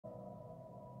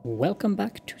Welcome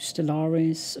back to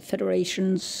Stellaris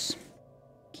Federations.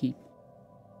 Keep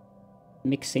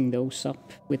mixing those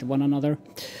up with one another.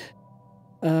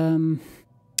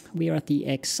 We are at the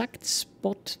exact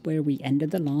spot where we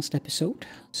ended the last episode,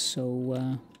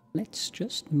 so let's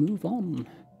just move on.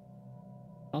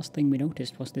 Last thing we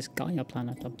noticed was this Gaia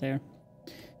planet up there,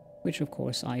 which of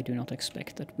course I do not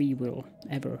expect that we will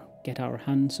ever get our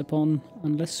hands upon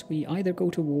unless we either go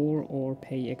to war or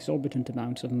pay exorbitant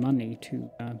amounts of money to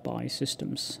buy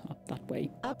systems up that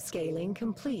way. Upscaling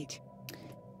complete.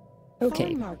 Okay.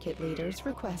 Foreign market leaders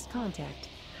request contact.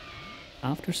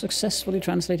 After successfully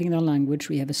translating their language,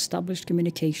 we have established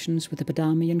communications with the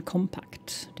Pedamian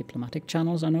Compact. Diplomatic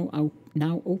channels are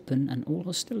now open and all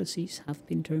hostilities have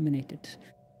been terminated.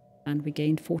 And we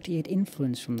gained 48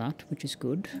 influence from that, which is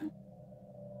good.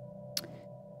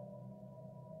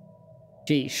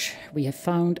 Jeesh, we have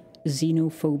found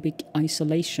xenophobic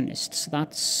isolationists.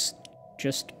 That's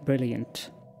just brilliant.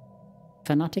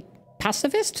 Fanatic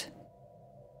pacifist?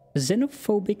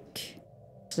 Xenophobic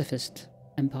pacifist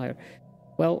empire.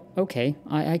 Well, okay,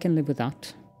 I can live with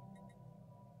that.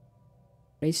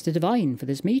 Praise the divine for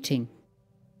this meeting.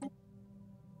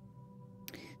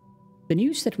 The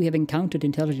news that we have encountered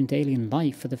intelligent alien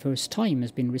life for the first time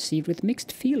has been received with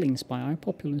mixed feelings by our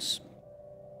populace.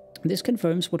 This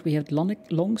confirms what we had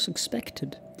long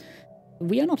suspected.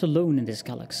 We are not alone in this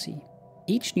galaxy.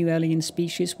 Each new alien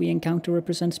species we encounter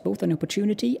represents both an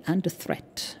opportunity and a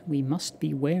threat. We must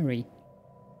be wary.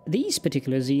 These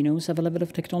particular Xenos have a level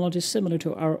of technology similar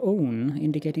to our own,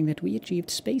 indicating that we achieved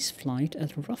spaceflight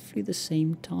at roughly the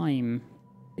same time.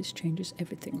 This changes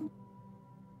everything.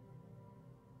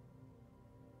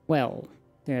 Well,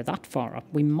 they're that far up.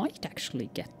 We might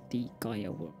actually get the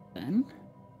Gaia world then.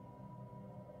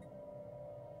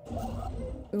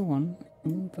 Go on,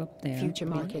 move up there. Future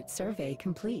market survey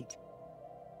complete.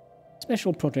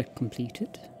 Special project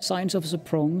completed. Science Officer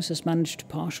Prongs has managed to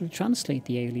partially translate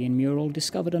the alien mural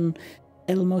discovered on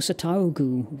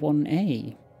Elmosataugu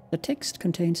 1A. The text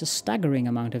contains a staggering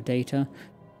amount of data,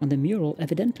 and the mural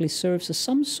evidently serves as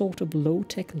some sort of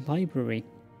low-tech library.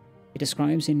 It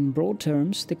describes in broad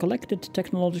terms the collected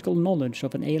technological knowledge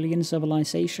of an alien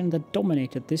civilization that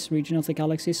dominated this region of the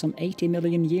galaxy some 80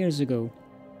 million years ago.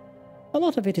 A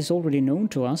lot of it is already known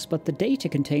to us, but the data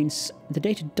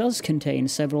does contain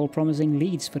several promising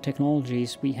leads for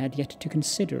technologies we had yet to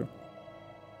consider.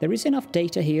 There is enough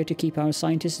data here to keep our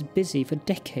scientists busy for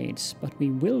decades, but we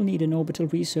will need an orbital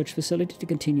research facility to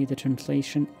continue the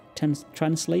translation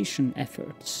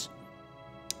efforts.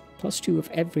 +2 of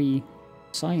every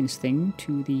science thing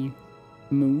to the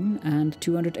moon and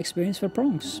 200 experience for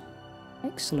Prongs.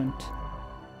 Excellent.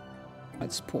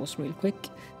 Let's pause real quick.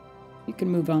 You can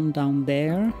move on down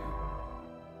there,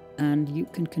 and you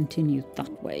can continue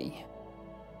that way.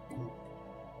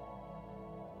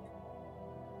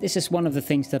 This is one of the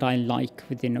things that I like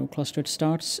with the no-clustered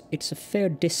starts. It's a fair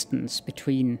distance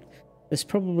between... There's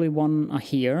probably one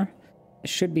here. There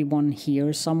should be one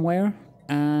here somewhere,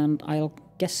 and I'm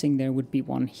guessing there would be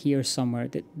one here somewhere.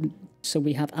 So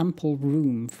we have ample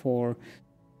room for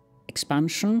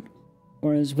expansion,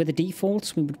 whereas with the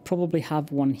defaults we would probably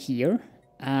have one here,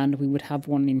 and we would have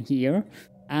one in here,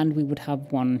 and we would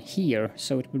have one here.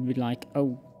 So it would be like,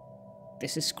 oh,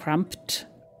 this is cramped.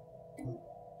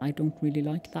 I don't really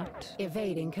like that.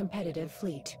 Evading competitive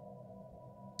fleet.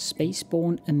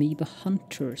 Spaceborne amoeba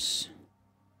hunters.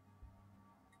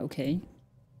 Okay.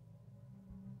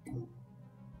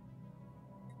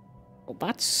 Well,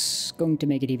 that's going to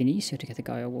make it even easier to get the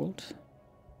Gaia world.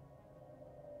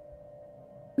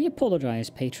 We apologize,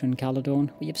 Patron Caledorn.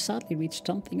 We have sadly reached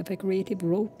something of a creative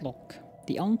roadblock.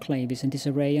 The Enclave is in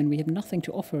disarray and we have nothing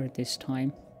to offer at this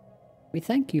time. We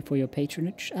thank you for your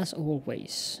patronage, as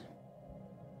always.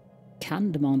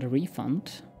 Can demand a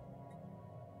refund.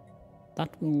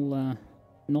 That will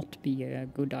not be a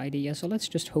good idea, so let's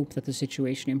just hope that the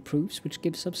situation improves, which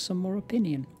gives us some more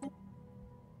opinion.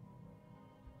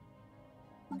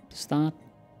 Does that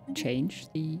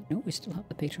change the... No, we still have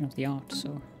the Patron of the Art,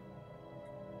 so...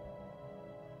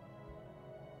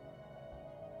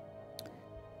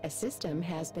 A system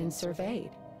has been surveyed.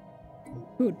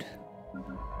 Good.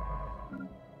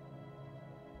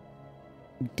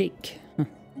 Dick.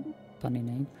 Funny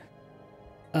name.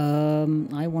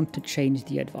 I want to change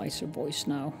the advisor voice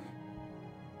now.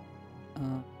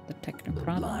 The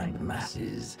technocrat. The blind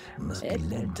masses must be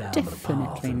led down the path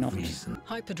Definitely of not. reason.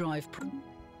 Hyperdrive.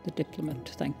 The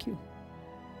diplomat, thank you.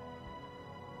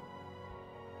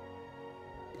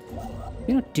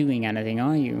 You're not doing anything,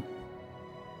 are you?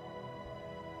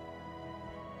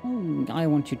 Oh, I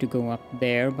want you to go up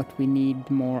there, but we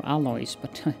need more alloys,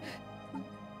 but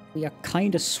We are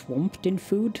kind of swamped in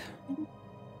food.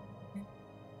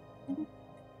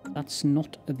 That's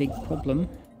not a big problem.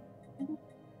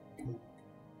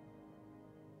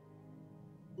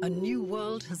 A new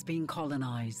world has been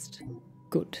colonized.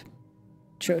 Good.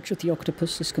 Church of the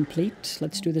Octopus is complete.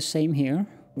 Let's do the same here.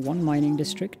 1 mining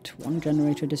district, 1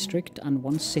 generator district, and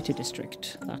 1 city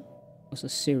district. That was a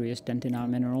serious dent in our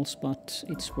minerals, but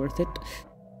it's worth it.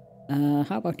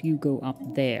 How about you go up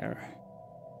there?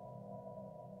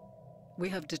 We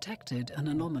have detected an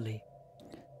anomaly.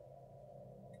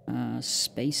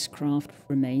 Spacecraft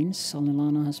remains.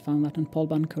 Salnilana has found that in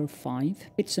Polban Curve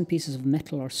 5. Bits and pieces of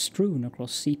metal are strewn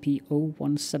across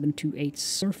CP01728's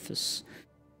surface,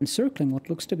 encircling what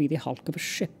looks to be the hulk of a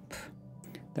ship.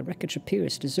 The wreckage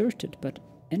appears deserted, but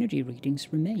energy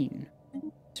readings remain.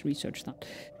 Let's research that.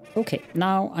 Okay,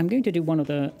 now I'm going to do one of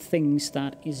the things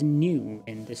that is new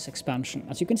in this expansion.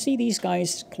 As you can see, these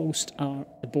guys closed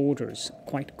the borders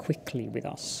quite quickly with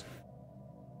us.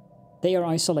 They are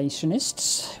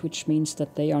isolationists, which means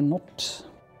that they are not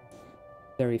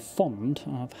very fond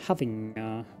of having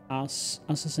us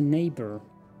as a neighbor.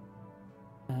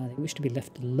 They wish to be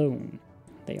left alone.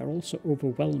 They are also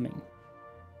overwhelming.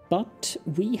 But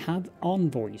we have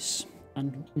envoys,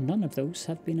 and none of those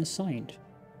have been assigned.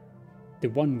 The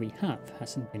one we have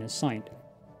hasn't been assigned.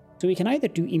 So we can either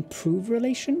do improve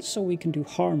relations, or we can do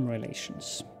harm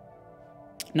relations.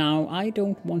 Now, I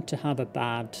don't want to have a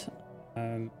bad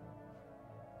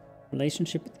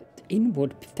relationship with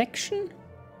inward perfection.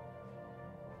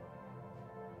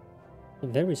 A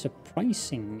very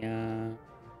surprising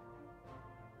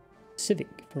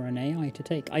civic for an AI to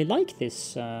take. I like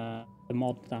this the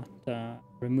mod that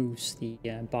removes the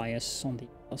bias on the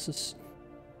classes.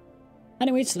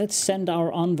 Anyways, let's send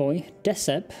our envoy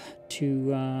Deseb to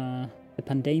the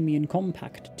Pandemian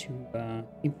Compact to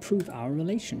improve our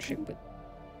relationship with.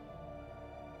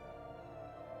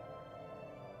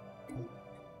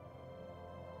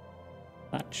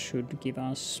 That should give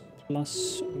us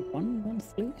 +1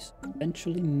 monthly. So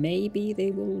eventually, maybe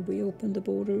they will reopen the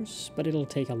borders, but it'll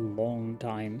take a long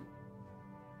time.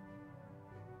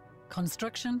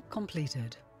 Construction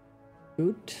completed.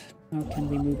 Good. Now can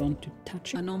we move on to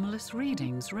Tachi? Anomalous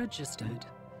readings registered.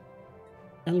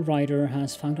 L-Rider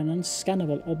has found an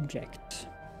unscannable object.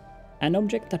 An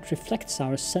object that reflects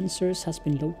our sensors has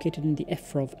been located in the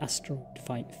Efrov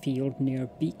asteroid field near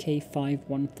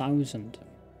BK5-1000.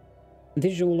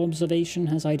 Visual observation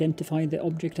has identified the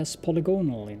object as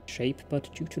polygonal in shape, but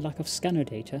due to lack of scanner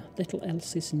data, little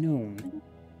else is known.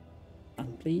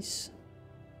 And please.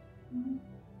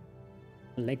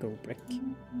 Lego brick.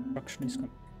 Construction is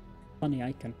complete. Funny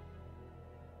icon.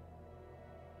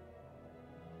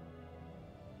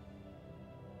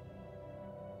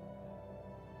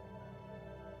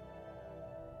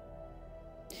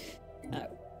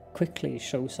 Quickly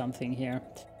show something here.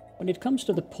 When it comes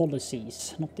to the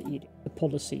policies, not the edict, the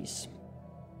policies.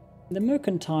 In the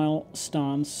mercantile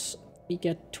stance, we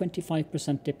get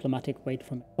 25% diplomatic weight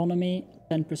from economy,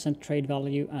 10% trade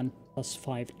value, and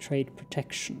 +5 trade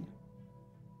protection.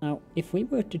 Now, if we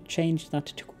were to change that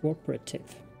to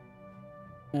cooperative,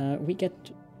 we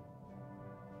get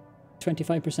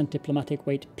 25% diplomatic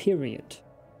weight, period.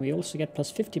 We also get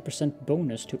 +50%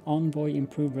 bonus to envoy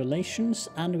improved relations,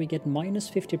 and we get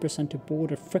 -50% to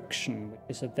border friction, which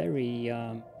is a very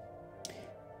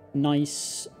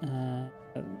nice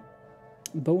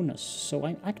bonus. So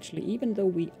I'm actually, even though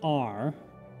we are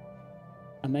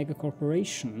a mega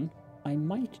corporation, I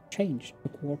might change to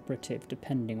cooperative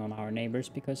depending on our neighbors,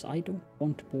 because I don't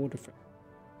want border friction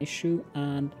issue,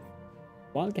 and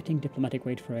while getting diplomatic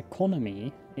weight for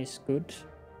economy is good,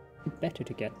 it's better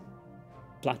to get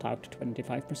flat out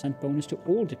 25% bonus to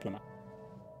all diplomats.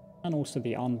 And also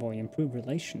the envoy improved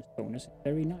relations bonus is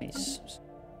very nice.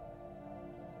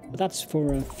 But that's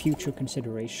for a future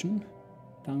consideration.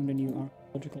 Found a new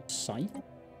archaeological site.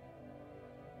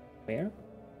 Where?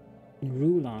 In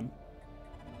Rulan.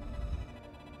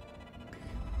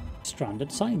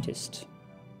 Stranded scientist.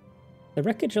 The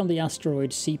wreckage on the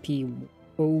asteroid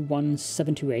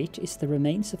CP01728 is the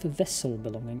remains of a vessel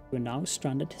belonging to a now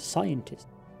stranded scientist,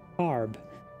 Barb,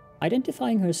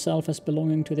 identifying herself as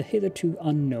belonging to the hitherto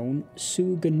unknown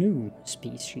Suganu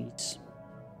species.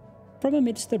 From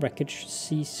amidst the wreckage,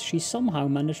 she somehow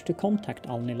managed to contact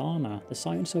Alnilana, the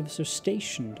science officer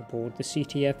stationed aboard the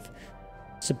CTF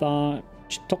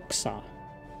Cybrxkhan,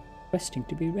 requesting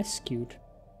to be rescued.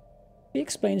 She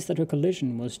explains that her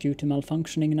collision was due to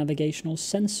malfunctioning navigational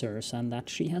sensors and that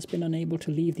she has been unable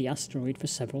to leave the asteroid for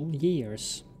several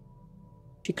years.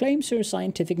 She claims her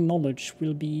scientific knowledge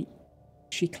to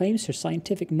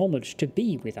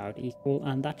be without equal,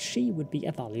 and that she would be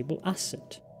a valuable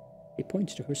asset. It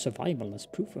points to her survival as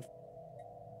proof of...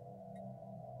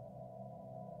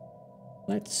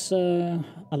 Let's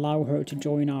allow her to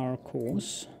join our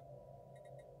cause.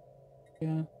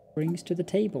 Brings to the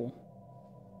table.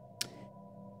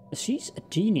 She's a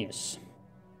genius.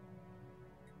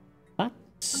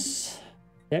 That's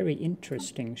very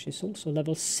interesting. She's also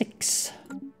level 6.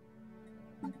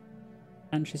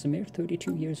 And she's a mere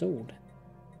 32 years old.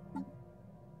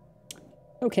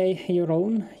 Okay, your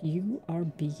own, you are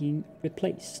being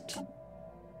replaced.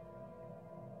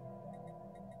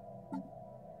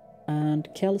 And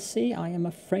Kelsey, I am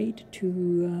afraid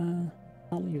to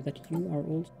tell you that you are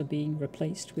also being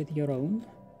replaced with your own.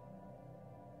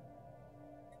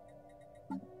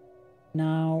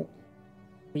 Now,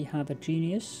 we have a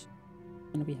genius,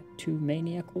 and we have 2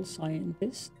 maniacal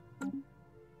scientists.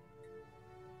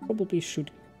 Probably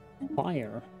should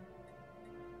fire.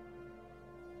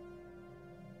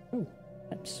 Oh,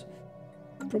 that's...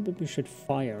 Probably should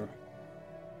fire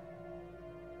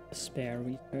a spare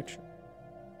researcher.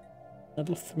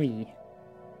 Level 3.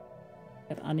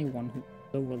 Have anyone who's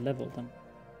lower level than...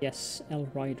 Yes, L.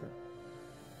 Ryder.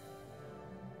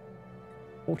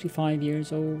 45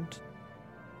 years old.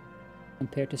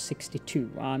 Compared to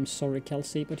 62. I'm sorry,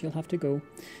 Kelsey, but you'll have to go.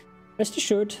 Rest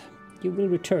assured, you will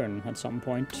return at some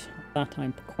point. That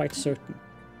I'm quite certain.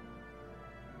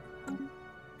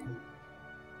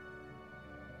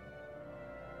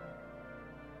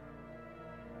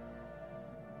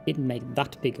 Didn't make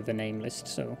that big of a name list,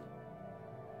 so...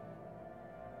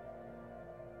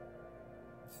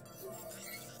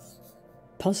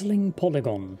 Puzzling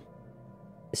Polygon.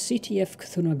 The CTF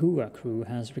Cthulhu crew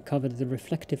has recovered the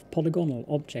reflective polygonal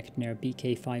object near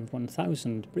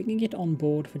BK5-1000, bringing it on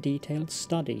board for detailed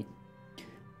study.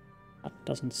 That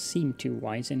doesn't seem too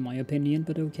wise in my opinion,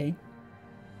 but okay.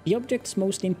 The object's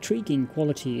most intriguing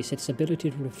quality is its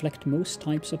ability to reflect most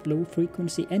types of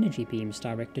low-frequency energy beams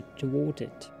directed toward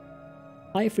it.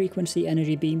 High-frequency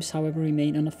energy beams, however,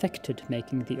 remain unaffected,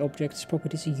 making the object's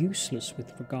properties useless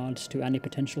with regards to any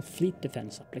potential fleet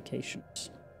defense applications.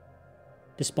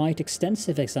 Despite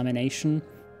extensive examination,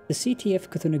 the CTF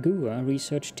Cthulhu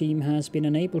research team has been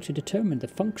unable to determine the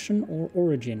function or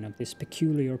origin of this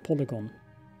peculiar polygon.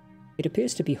 It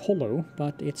appears to be hollow,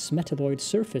 but its metalloid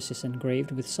surface is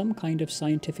engraved with some kind of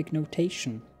scientific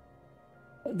notation.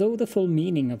 Though the full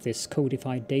meaning of this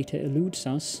codified data eludes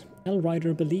us, L.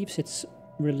 Ryder believes it's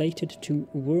related to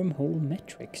wormhole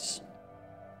metrics.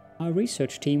 Our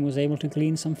research team was able to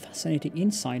glean some fascinating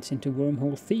insights into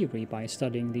wormhole theory by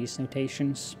studying these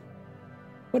notations.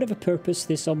 Whatever purpose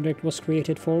this object was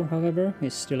created for, however,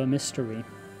 is still a mystery.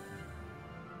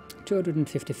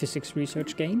 250 physics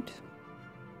research gained.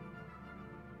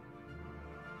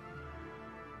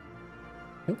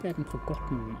 Hope I haven't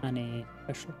forgotten any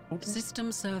special projects.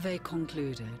 System survey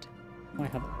concluded. I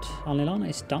haven't. Alilana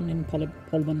is done in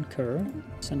Polvan Kerr.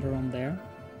 Send her on there.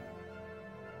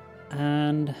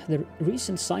 And the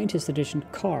recent scientist edition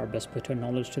Carb has put her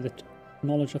knowledge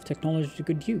of technology to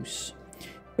good use.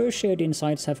 Her shared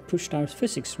insights have pushed our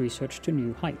physics research to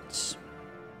new heights.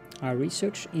 Our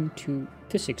research into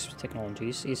physics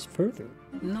technologies is further.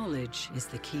 Knowledge is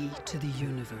the key to the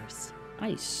universe.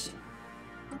 Nice.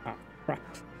 Ah,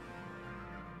 crap.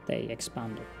 They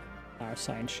expanded. Our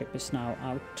science ship is now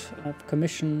out of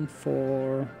commission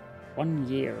for 1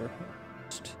 year.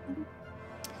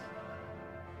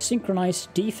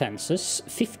 Synchronized defenses,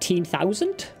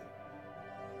 15,000?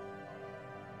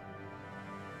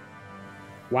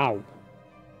 Wow.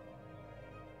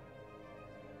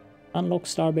 Unlock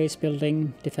Starbase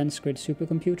building, defense grid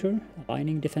supercomputer.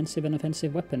 Aligning defensive and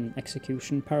offensive weapon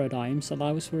execution paradigms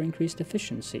allows for increased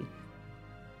efficiency.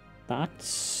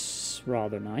 That's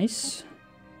rather nice.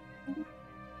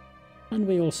 And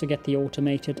we also get the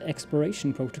automated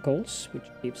exploration protocols, which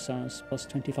gives us plus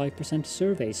 25%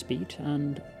 survey speed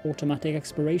and automatic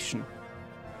exploration.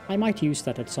 I might use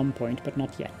that at some point, but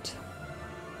not yet.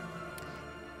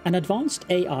 An advanced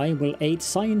AI will aid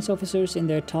science officers in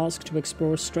their task to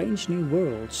explore strange new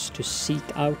worlds, to seek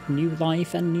out new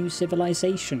life and new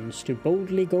civilizations, to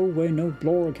boldly go where no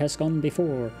Blorg has gone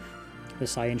before. The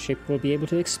science ship will be able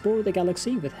to explore the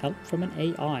galaxy with help from an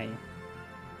AI.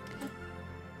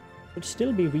 Should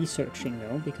still be researching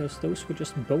though, because those were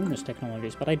just bonus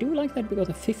technologies. But I do like that we got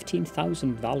a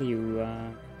 15,000 value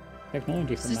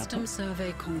technology from that. System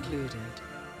survey concluded.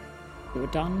 You're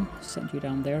done. Send you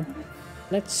down there.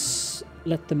 Let's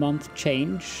let the month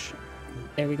change.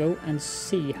 There we go, and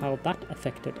see how that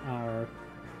affected our...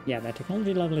 Yeah, their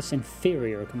technology level is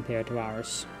inferior compared to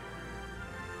ours.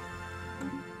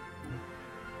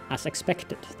 As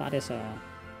expected. That is a...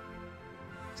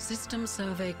 System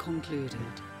survey concluded.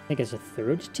 think it's a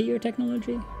 3rd tier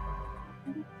technology?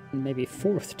 Maybe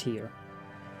 4th tier.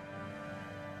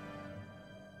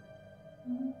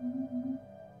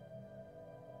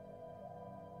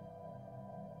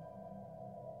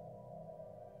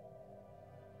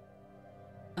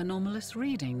 Anomalous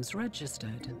readings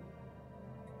registered.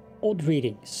 Odd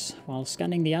readings. While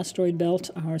scanning the asteroid belt,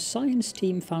 our science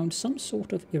team found some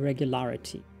sort of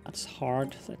irregularity. That's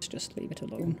hard, let's just leave it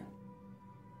alone.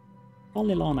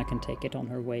 Only Lana can take it on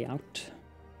her way out.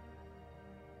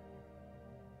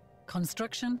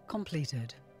 Construction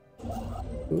completed.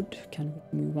 Good, can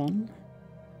we move on?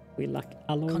 We lack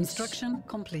alloys. Construction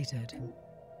completed.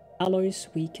 Alloys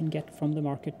we can get from the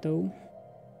market though.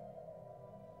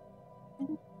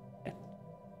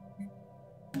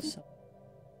 So,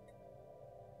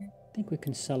 I think we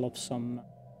can sell off some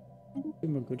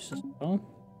consumer goods as well.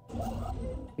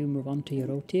 You move on to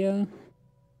Utopia.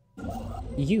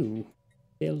 You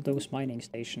build those mining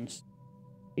stations.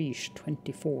 Sheesh,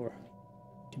 24.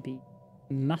 To be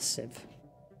massive.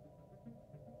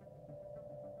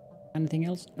 Anything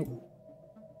else? No.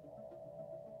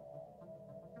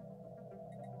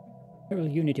 Federal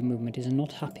Unity Movement is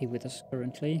not happy with us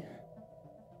currently.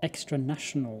 Extra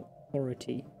national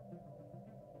authority.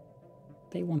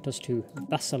 They want us to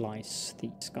vassalize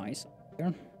these guys up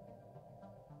here.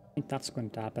 I think that's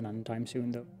going to happen anytime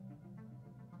soon though.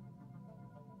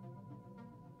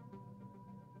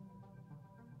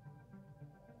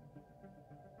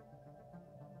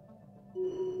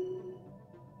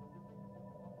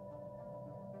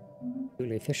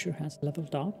 Julie Fisher has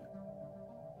leveled up.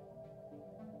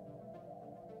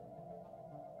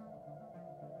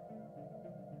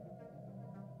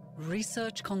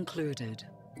 Research concluded.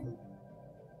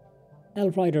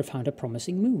 Elrider found a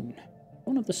promising moon.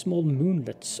 One of the small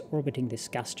moonlets orbiting this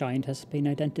gas giant has been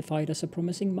identified as a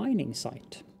promising mining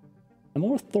site. A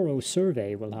more thorough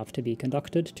survey will have to be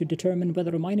conducted to determine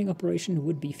whether a mining operation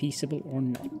would be feasible or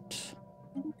not.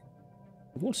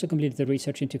 We've also completed the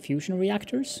research into fusion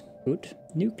reactors. Good.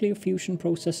 Nuclear fusion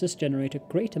processes generate a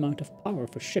great amount of power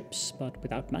for ships, but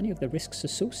without many of the risks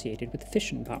associated with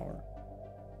fission power.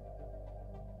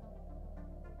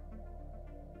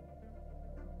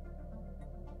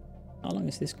 How long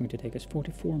is this going to take us?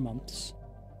 44 months.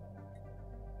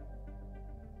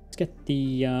 Let's get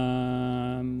the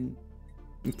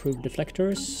improved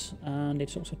deflectors, and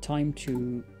it's also time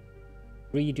to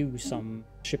redo some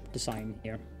ship design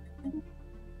here.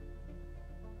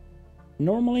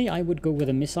 Normally I would go with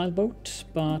a missile boat,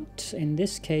 but in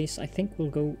this case I think we'll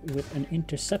go with an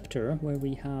interceptor where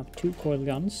we have 2 coil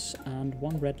guns and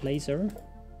 1 red laser.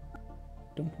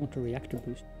 Don't want a reactor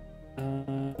boost.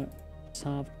 Let's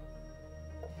have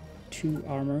 2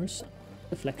 armors,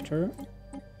 deflector.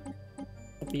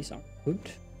 These are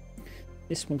good.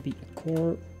 This will be a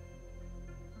core,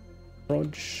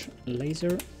 Rog,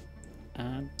 laser,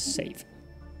 and save.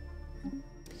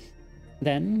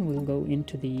 Then we'll go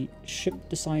into the ship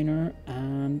designer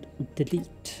and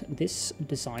delete this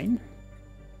design.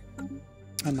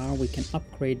 And now we can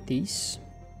upgrade these,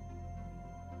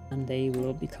 and they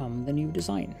will become the new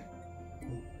design.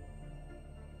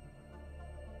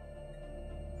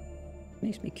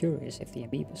 Makes me curious if the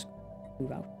amoebas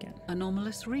move out again.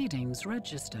 Anomalous readings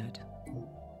registered.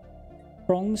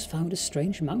 Prongs found a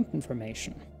strange mountain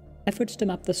formation. Efforts to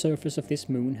map the surface of this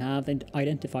moon have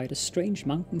identified a strange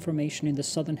mountain formation in the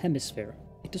southern hemisphere.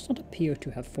 It does not appear to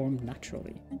have formed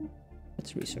naturally.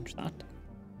 Let's research that.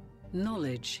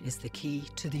 Knowledge is the key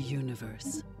to the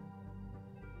universe.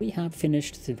 We have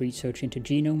finished the research into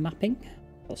genome mapping.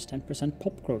 Plus 10%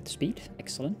 pop growth speed.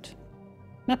 Excellent.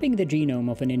 Mapping the genome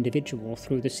of an individual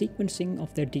through the sequencing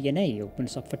of their DNA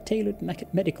opens up for tailored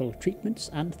medical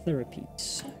treatments and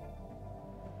therapies.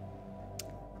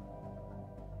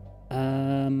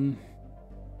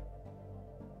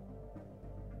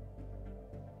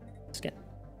 Let's get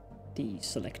the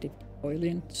selective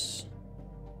defoliants.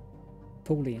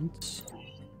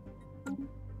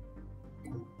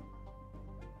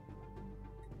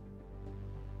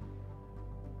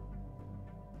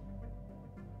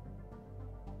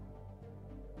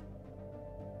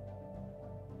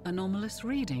 Anomalous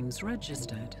readings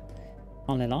registered.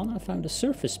 Alelana found a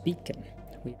surface beacon.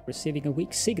 We are receiving a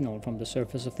weak signal from the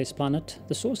surface of this planet.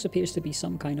 The source appears to be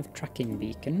some kind of tracking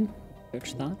beacon.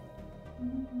 Search that.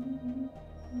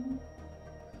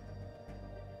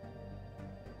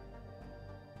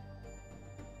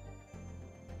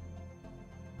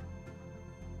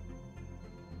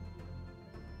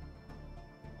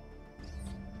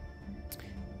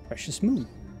 Precious moon.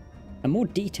 A more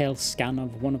detailed scan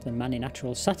of one of the many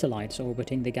natural satellites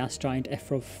orbiting the gas giant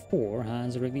EP4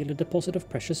 has revealed a deposit of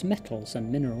precious metals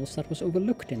and minerals that was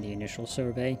overlooked in the initial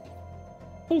survey.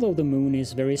 Although the moon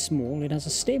is very small, it has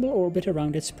a stable orbit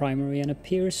around its primary and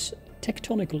appears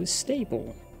tectonically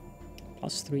stable.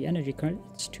 +3 energy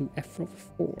credits to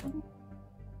EP4.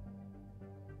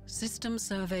 System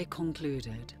survey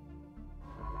concluded.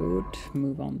 Good,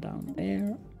 move on down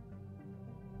there.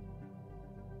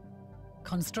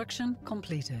 Construction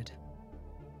completed.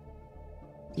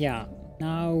 Yeah,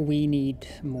 now we need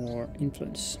more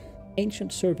influence.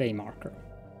 Ancient survey marker.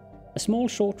 A small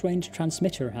short-range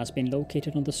transmitter has been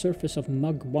located on the surface of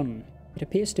Mug 1. It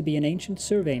appears to be an ancient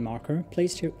survey marker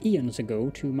placed here eons ago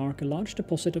to mark a large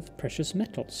deposit of precious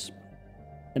metals.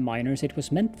 The miners it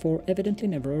was meant for evidently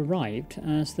never arrived,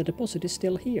 as the deposit is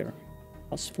still here.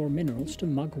 +4 minerals to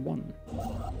Mug 1.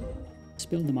 Let's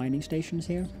build the mining stations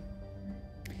here.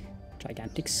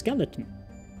 Gigantic skeleton.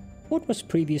 What was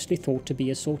previously thought to be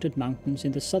assorted mountains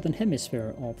in the southern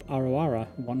hemisphere of Aroara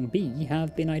 1b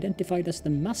have been identified as the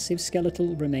massive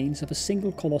skeletal remains of a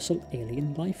single colossal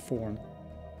alien life form.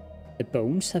 The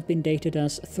bones have been dated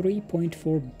as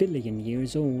 3.4 billion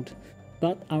years old,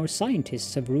 but our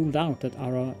scientists have ruled out that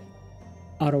Aroara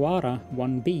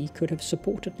 1b could have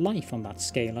supported life on that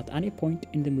scale at any point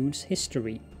in the moon's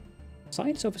history.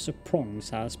 Science Officer Prongs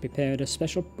has prepared a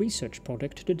special research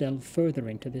project to delve further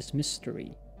into this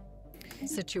mystery.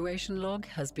 Situation log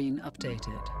has been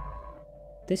updated.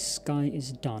 This guy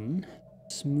is done.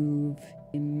 Let's move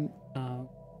him out.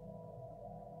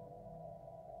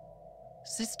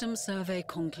 System survey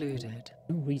concluded.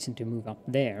 No reason to move up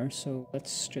there, so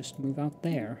let's just move out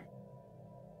there.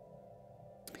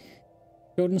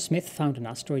 Jordan Smith found an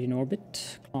asteroid in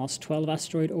orbit. Class 12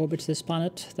 asteroid orbits this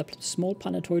planet. The small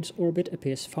planetoid's orbit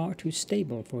appears far too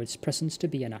stable for its presence to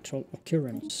be a natural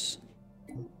occurrence.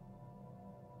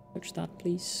 Search that,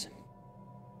 please.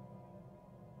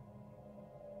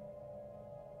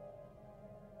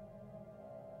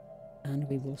 And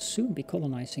we will soon be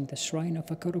colonizing the Shrine of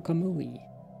Akorokamui.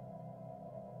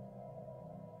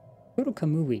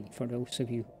 Akorokamui, for those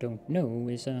of you who don't know,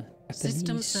 is a Japanese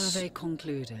System survey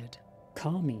concluded.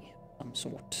 kami of some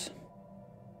sort.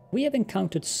 We have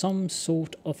encountered some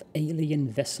sort of alien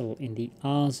vessel in the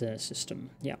Aze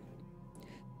system. Yeah.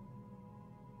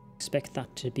 Expect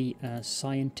that to be a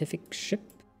scientific ship.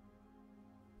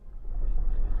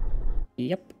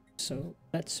 Yep. So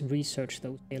let's research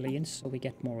those aliens so we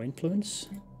get more influence.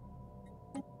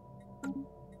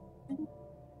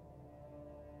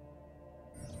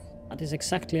 That is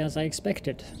exactly as I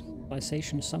expected.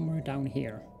 Civilization somewhere down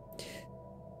here.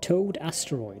 Towed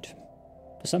asteroid.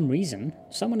 For some reason,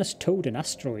 someone has towed an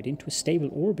asteroid into a stable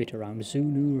orbit around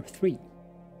Zunur 3.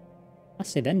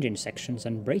 Massive engine sections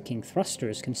and braking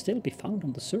thrusters can still be found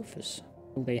on the surface,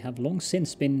 though they have long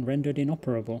since been rendered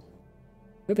inoperable.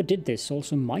 Whoever did this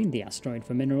also mined the asteroid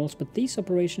for minerals, but these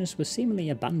operations were seemingly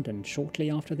abandoned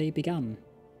shortly after they began.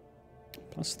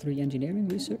 +3 engineering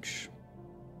research.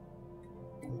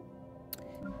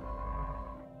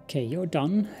 Okay, you're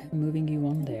done. Moving you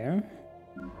on there.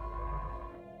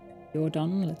 You're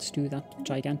done. Let's do that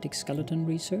gigantic skeleton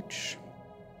research.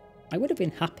 I would have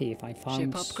been happy if I found...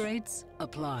 Ship upgrades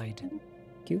applied.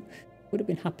 Thank you. Would have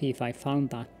been happy if I found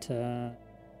that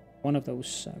one of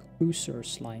those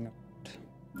cruisers lying around.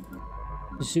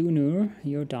 Zunur,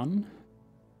 you're done.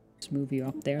 Let's move you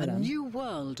up there then. A new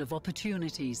world of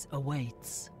opportunities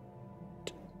awaits.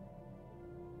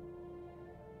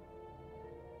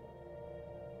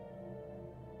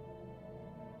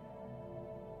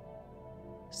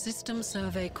 System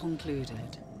survey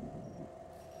concluded.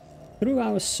 Through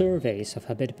our surveys of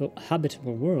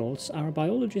habitable worlds, our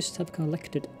biologists have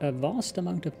collected a vast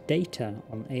amount of data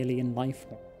on alien life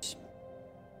forms.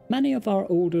 Many of our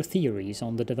older theories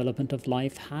on the development of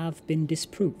life have been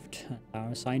disproved, and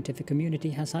our scientific community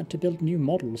has had to build new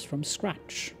models from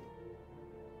scratch.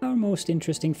 Our most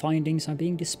interesting findings are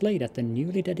being displayed at the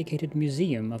newly dedicated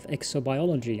Museum of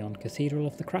Exobiology on Cathedral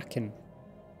of the Kraken.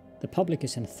 The public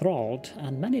is enthralled,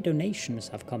 and many donations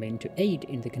have come in to aid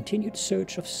in the continued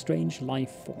search of strange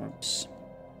life forms.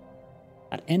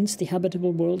 That ends the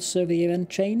Habitable World Survey event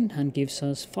chain and gives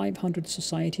us 500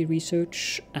 society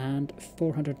research and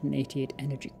 488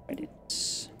 energy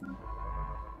credits.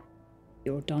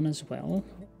 You're done as well.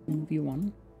 Move you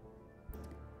on.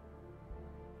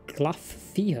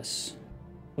 Glaffius.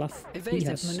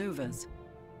 Evasive maneuvers.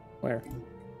 Where?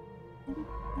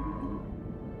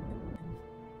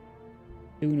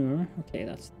 Sooner. Okay,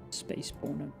 that's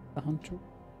Spaceborne and the Hunter.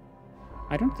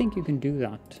 I don't think you can do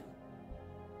that.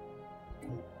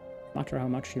 No matter how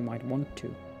much you might want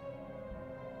to.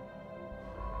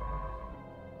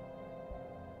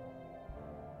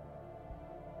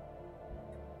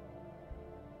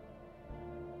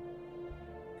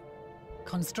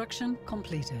 Construction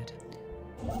completed.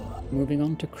 Moving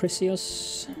on to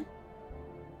Chrysios.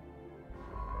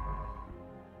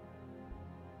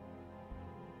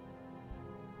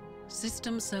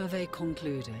 System survey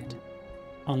concluded.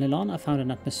 On Lilan, I found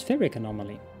an atmospheric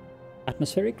anomaly.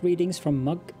 Atmospheric readings from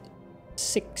Mug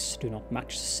 6 do not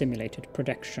match simulated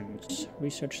projections.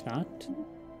 Research that.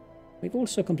 We've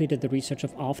also completed the research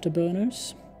of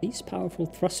afterburners. These powerful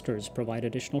thrusters provide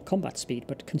additional combat speed,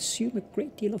 but consume a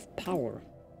great deal of power.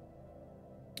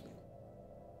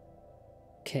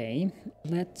 Okay,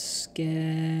 let's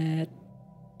get...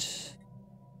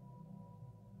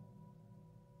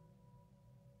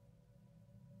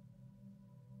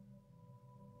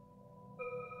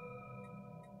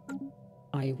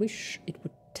 I wish it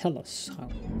would tell us how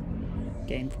to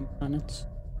gain from planets.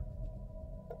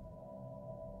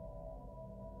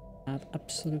 I have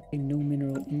absolutely no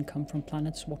mineral income from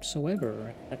planets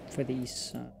whatsoever, except for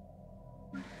these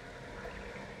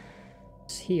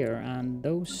here, and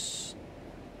those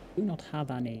do not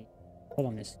have any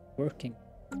colonists working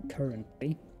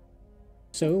currently.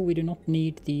 So we do not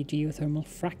need the geothermal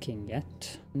fracking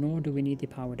yet, nor do we need the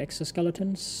powered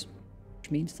exoskeletons, which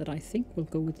means that I think we'll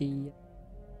go with the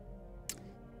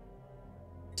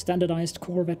standardized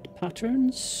corvette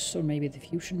patterns, or maybe the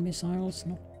fusion missiles,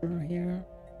 not sure here.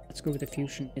 Let's go with the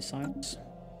fusion missiles.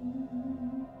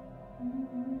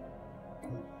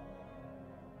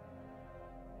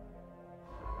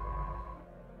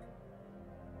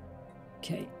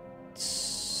 Okay,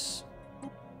 let's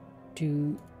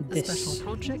do this. The special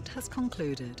project has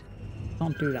concluded.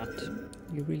 Can't do that.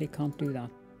 You really can't do that.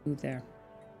 Do there.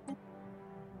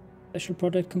 Special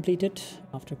project completed.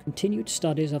 After continued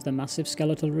studies of the massive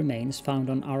skeletal remains found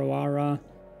on Aroara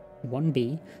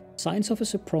 1B, Science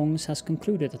Officer Prongs has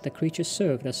concluded that the creature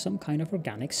served as some kind of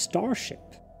organic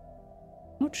starship.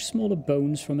 Much smaller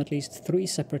bones from at least 3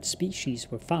 separate species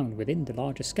were found within the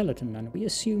larger skeleton, and we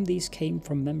assume these came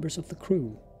from members of the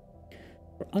crew.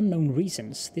 For unknown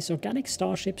reasons, this organic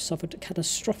starship suffered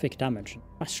catastrophic damage and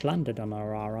crash-landed on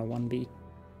Aroara 1B.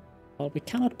 While we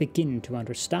cannot begin to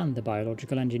understand the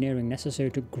biological engineering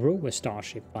necessary to grow a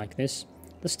starship like this,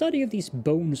 the study of these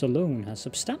bones alone has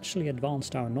substantially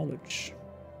advanced our knowledge.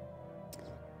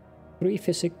 3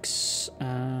 physics,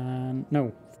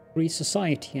 3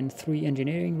 society and 3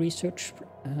 engineering research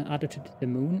added to the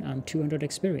moon, and 200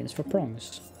 experience for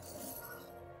Prongs.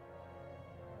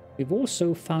 We've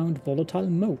also found volatile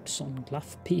motes on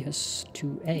Glafpihus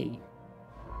 2A.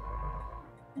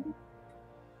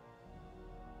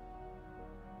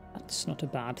 That's not a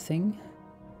bad thing.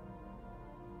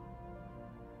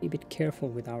 Be a bit careful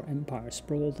with our Empire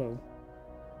Sprawl, though.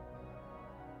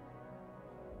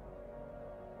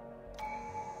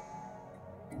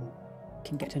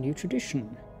 Can get a new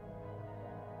tradition.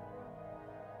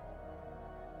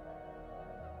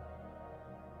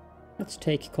 Let's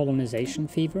take colonization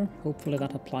fever. Hopefully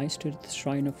that applies to the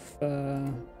shrine of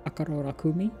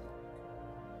Akarorakumi.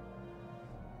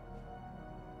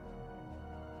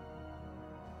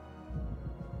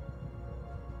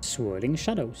 Swirling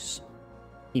shadows.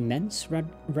 Immense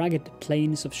ragged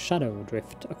planes of shadow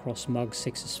drift across Mug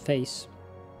 6's face.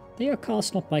 They are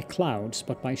cast not by clouds,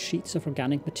 but by sheets of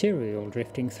organic material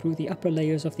drifting through the upper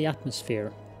layers of the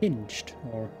atmosphere, hinged,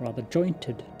 or rather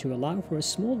jointed, to allow for a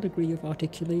small degree of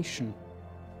articulation.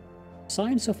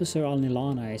 Science Officer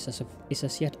Alnilana is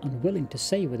as yet unwilling to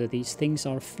say whether these things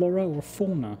are flora or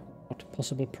fauna, what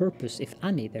possible purpose, if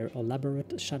any, their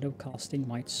elaborate shadow casting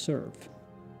might serve.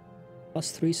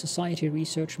 +3 society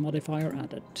research modifier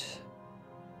added.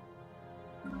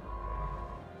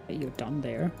 Okay, you're done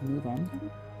there. Move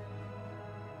on.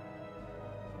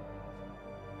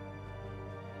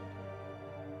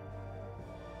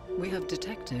 We have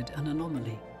detected an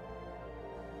anomaly.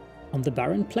 On the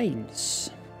barren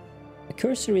plains, a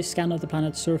cursory scan of the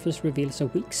planet's surface reveals a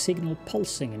weak signal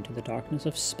pulsing into the darkness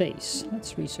of space.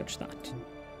 Let's research that.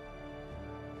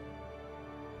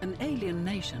 An alien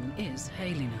nation is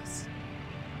hailing us.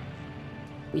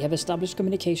 We have established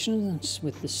communications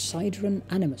with the Sidran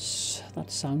Animus.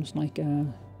 That sounds like a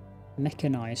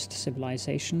mechanized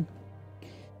civilization.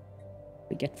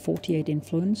 We get 48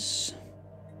 influence.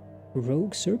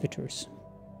 Rogue servitors.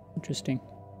 Interesting.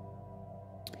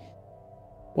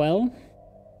 Well,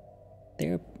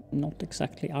 they're not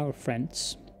exactly our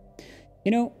friends.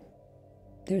 You know,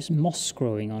 there's moss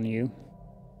growing on you.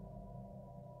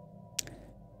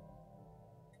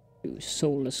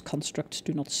 Soulless constructs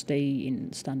do not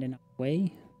stand in our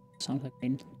way. Sounds like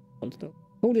an insult, though.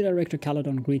 Holy Director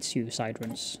Caledorn greets you,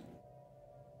 Sidrans.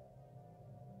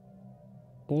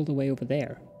 All the way over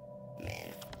there.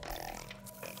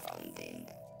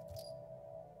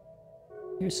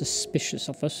 They're suspicious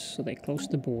of us, so they close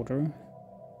the border.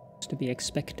 It's to be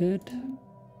expected.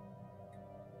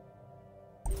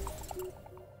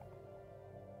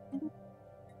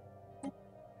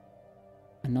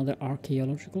 Another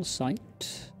archaeological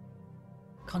site.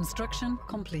 Construction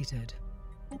completed.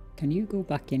 Can you go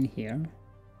back in here?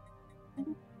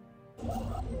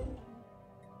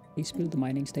 Please build the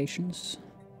mining stations.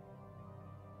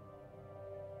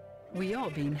 We are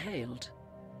being hailed.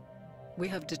 We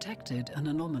have detected an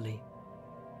anomaly.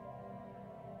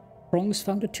 Prongs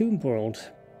found a tomb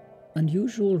world.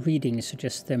 Unusual readings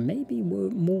suggest there may be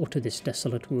more to this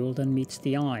desolate world than meets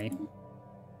the eye.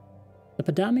 The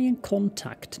Padamian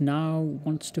contact now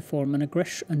wants to form a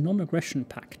non-aggression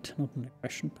pact, not an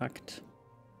aggression pact.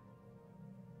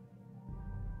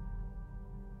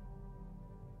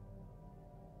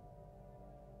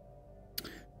 I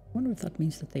wonder if that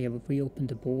means that they have reopened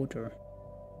the border.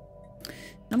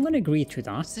 I'm going to agree to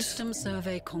that. System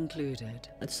survey concluded.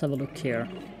 Let's have a look here.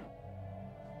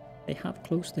 They have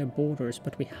closed their borders,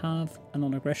 but we have a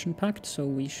non-aggression pact, so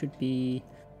we should be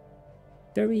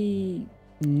very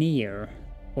near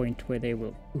the point where they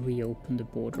will reopen the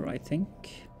border, I think.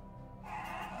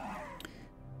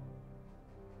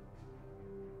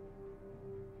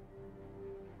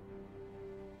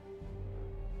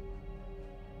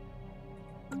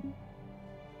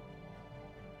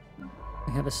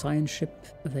 We have a science ship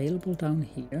available down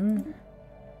here.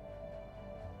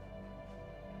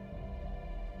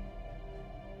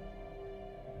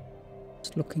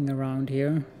 Just looking around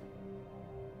here.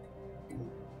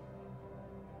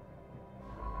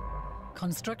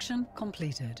 Construction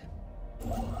completed.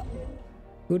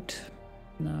 Good.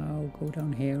 Now go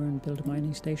down here and build a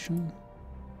mining station.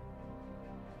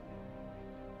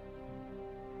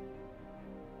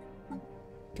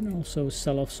 Can also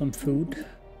sell off some food.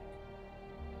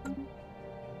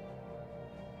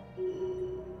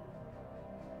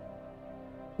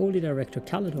 Holy Director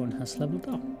Caledorn has leveled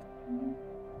up.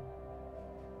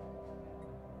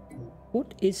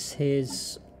 What is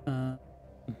his... Oh,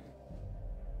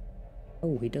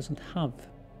 he doesn't have...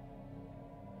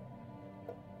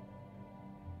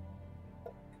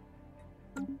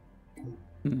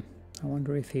 I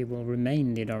wonder if he will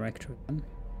remain the Director then.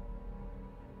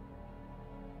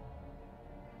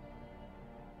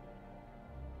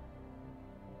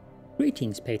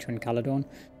 Greetings, Patron Caledorn.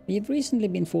 We have recently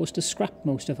been forced to scrap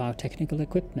most of our technical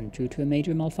equipment due to a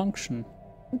major malfunction.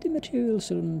 Would the materials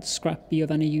and scrap be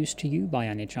of any use to you by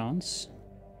any chance?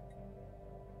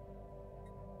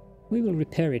 We will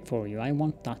repair it for you. I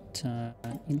want that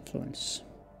influence.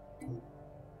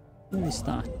 Where is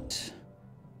that?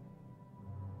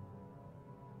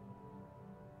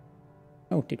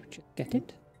 Oh, did we just get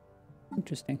it?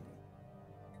 Interesting.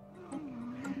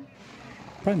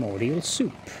 Primordial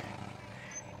soup.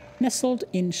 Nestled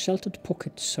in sheltered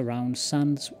pockets around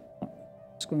sands...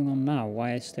 What's going on now?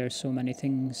 Why is there so many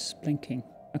things blinking?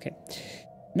 Okay.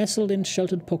 Nestled in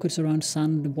sheltered pockets around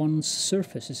Sand 1's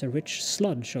surface is a rich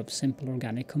sludge of simple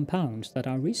organic compounds that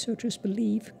our researchers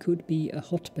believe could be a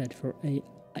hotbed for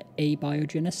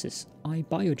abiogenesis.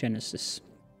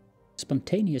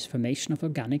 Spontaneous formation of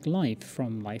organic life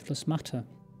from lifeless matter.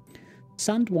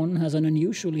 Sand 1 has an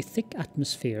unusually thick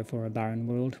atmosphere for a barren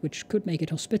world, which could make it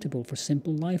hospitable for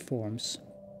simple life forms.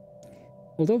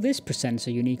 Although this presents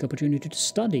a unique opportunity to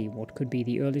study what could be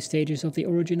the early stages of the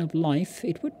origin of life,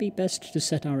 it would be best to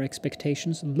set our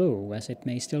expectations low, as it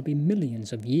may still be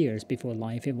millions of years before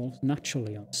life evolves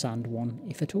naturally on Sand 1,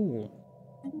 if at all.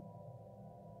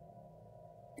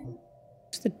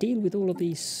 What's the deal with all of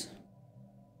these?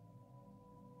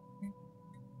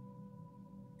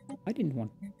 I didn't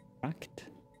want... Act.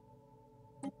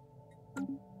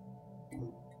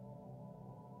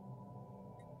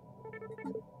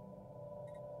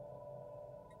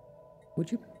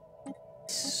 Would you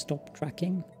stop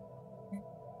tracking?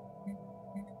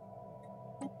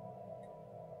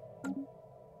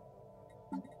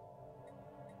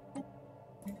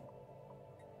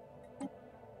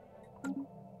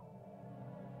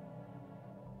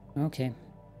 Okay.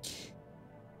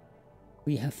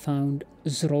 We have found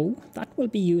Zrow. That will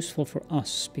be useful for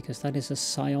us, because that is a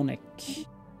psionic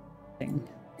thing.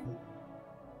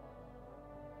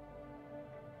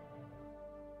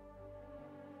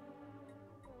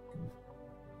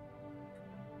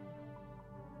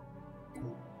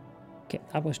 Okay,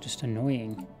 that was just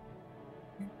annoying.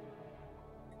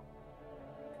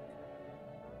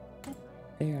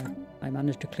 There, I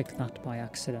managed to click that by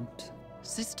accident.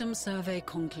 System survey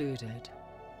concluded.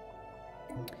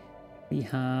 We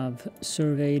have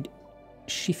surveyed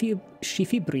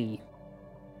Shifibri.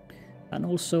 And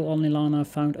also Olnilana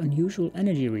found unusual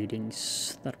energy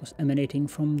readings that was emanating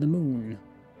from the moon.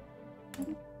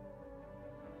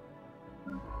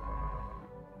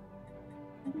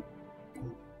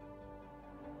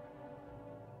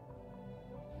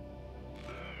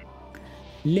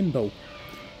 Limbo.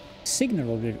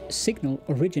 Signal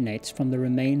originates from the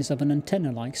remains of an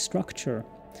antenna-like structure.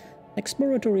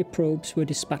 Exploratory probes were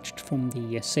dispatched from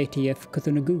the CTF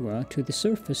Cthulhu to the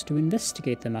surface to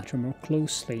investigate the matter more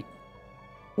closely.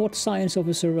 What Science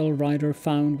Officer Elrider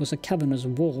found was a cavernous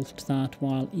vault that,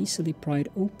 while easily pried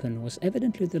open, was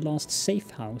evidently the last safe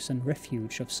house and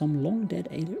refuge of some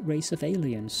long-dead race of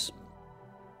aliens.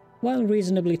 While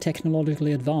reasonably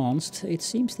technologically advanced, it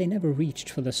seems they never reached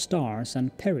for the stars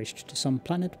and perished to some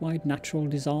planet-wide natural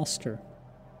disaster.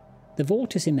 The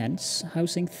vault is immense,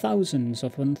 housing thousands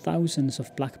upon thousands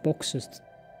of black boxes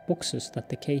that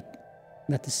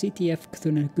the CTF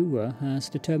Cthulhu has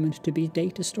determined to be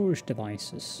data storage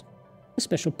devices. A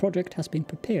special project has been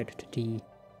prepared to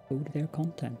decode their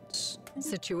contents.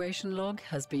 Situation log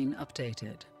has been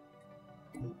updated.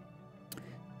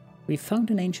 We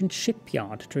found an ancient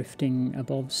shipyard drifting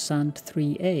above Sand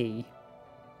 3A.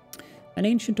 An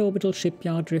ancient orbital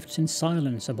shipyard drifts in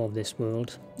silence above this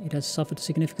world. It has suffered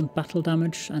significant battle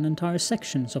damage and entire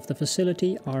sections of the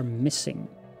facility are missing.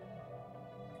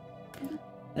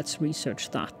 Let's research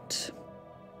that.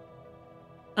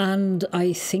 And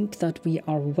I think that we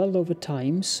are well over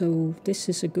time, so this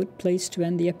is a good place to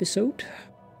end the episode.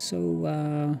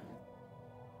 So,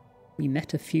 we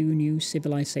met a few new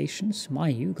civilizations.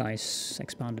 You guys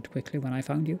expanded quickly when I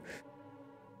found you.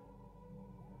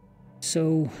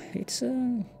 So, it's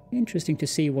interesting to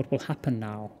see what will happen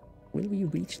now. Will we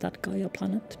reach that Gaia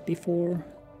planet before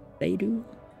they do?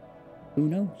 Who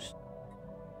knows?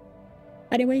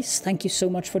 Anyways, thank you so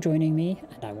much for joining me,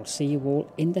 and I will see you all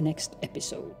in the next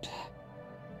episode.